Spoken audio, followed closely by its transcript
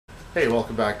Hey,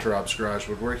 welcome back to Rob's Garage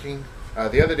Woodworking.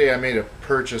 The other day I made a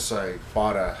purchase. I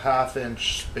bought a 1/2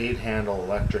 inch spade handle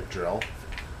electric drill.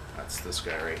 That's this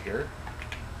guy right here.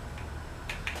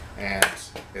 And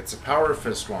it's a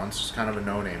Powerfist one, so it's kind of a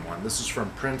no-name one. This is from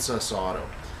Princess Auto.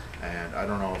 And I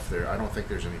don't know if I don't think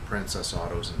there's any Princess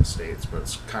Autos in the States, but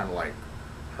it's kind of like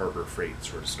Harbor Freight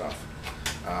sort of stuff,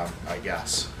 I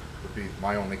guess, would be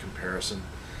my only comparison.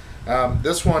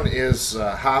 This one is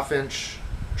a 1/2 inch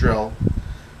drill.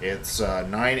 It's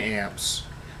 9 amps,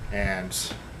 and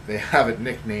they have it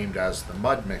nicknamed as the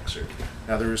mud mixer.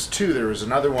 Now there was two. There was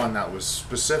another one that was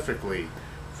specifically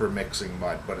for mixing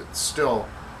mud, but it's still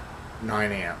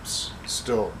 9 amps.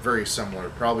 Still very similar,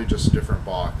 probably just a different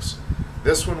box.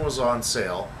 This one was on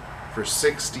sale for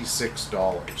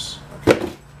 $66.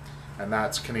 Okay, and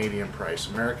that's Canadian price.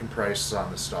 American prices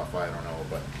on this stuff, I don't know,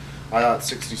 but I thought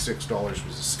 $66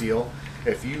 was a steal.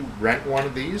 If you rent one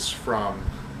of these from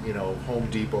Home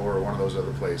Depot or one of those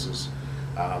other places,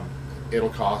 it'll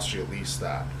cost you at least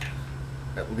that,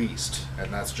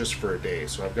 and that's just for a day.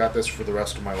 So I've got this for the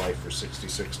rest of my life for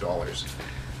 $66.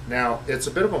 Now it's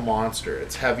a bit of a monster.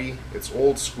 It's heavy, it's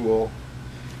old school,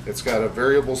 it's got a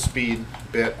variable speed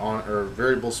bit on, or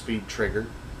variable speed trigger,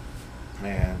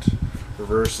 and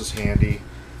reverse is handy.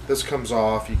 This comes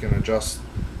off, you can adjust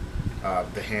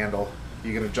the handle,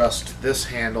 you can adjust this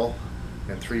handle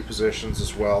in 3 positions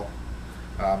as well.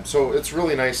 So it's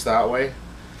really nice that way.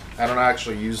 I don't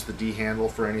actually use the D handle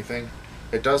for anything.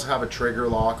 It does have a trigger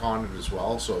lock on it as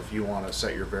well, so if you want to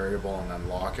set your variable and then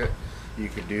lock it, you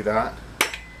could do that.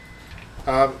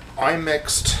 I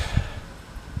mixed,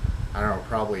 I don't know,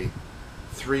 probably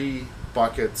 3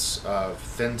 buckets of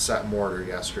thin set mortar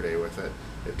yesterday with it.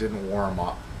 It didn't warm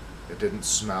up, it didn't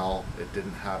smell, it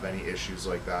didn't have any issues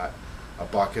like that. A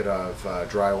bucket of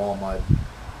drywall mud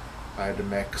I had to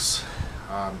mix.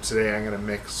 Today I'm going to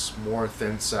mix more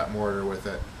thin set mortar with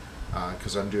it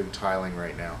because I'm doing tiling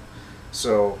right now.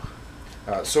 So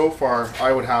so far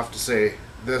I would have to say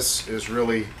this is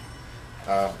really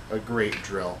a great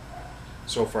drill.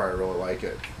 So far I really like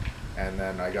it. And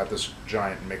then I got this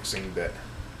giant mixing bit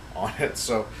on it,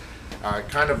 so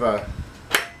kind of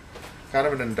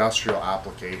an industrial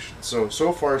application.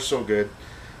 So far so good.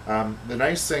 The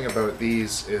nice thing about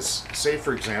these is, say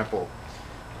for example,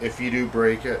 if you do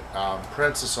break it,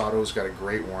 Princess Auto's got a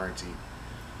great warranty,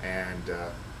 and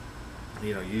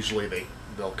usually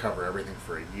they'll cover everything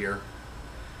for a year,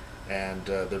 and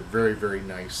they're very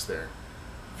nice there,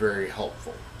 very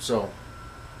helpful. So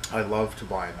I love to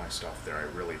buy my stuff there,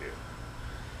 I really do.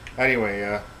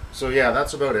 Anyway, so yeah,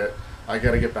 that's about it. I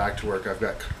got to get back to work. I've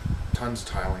got tons of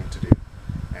tiling to do,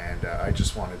 and I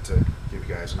just wanted to give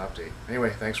you guys an update. Anyway,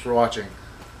 thanks for watching.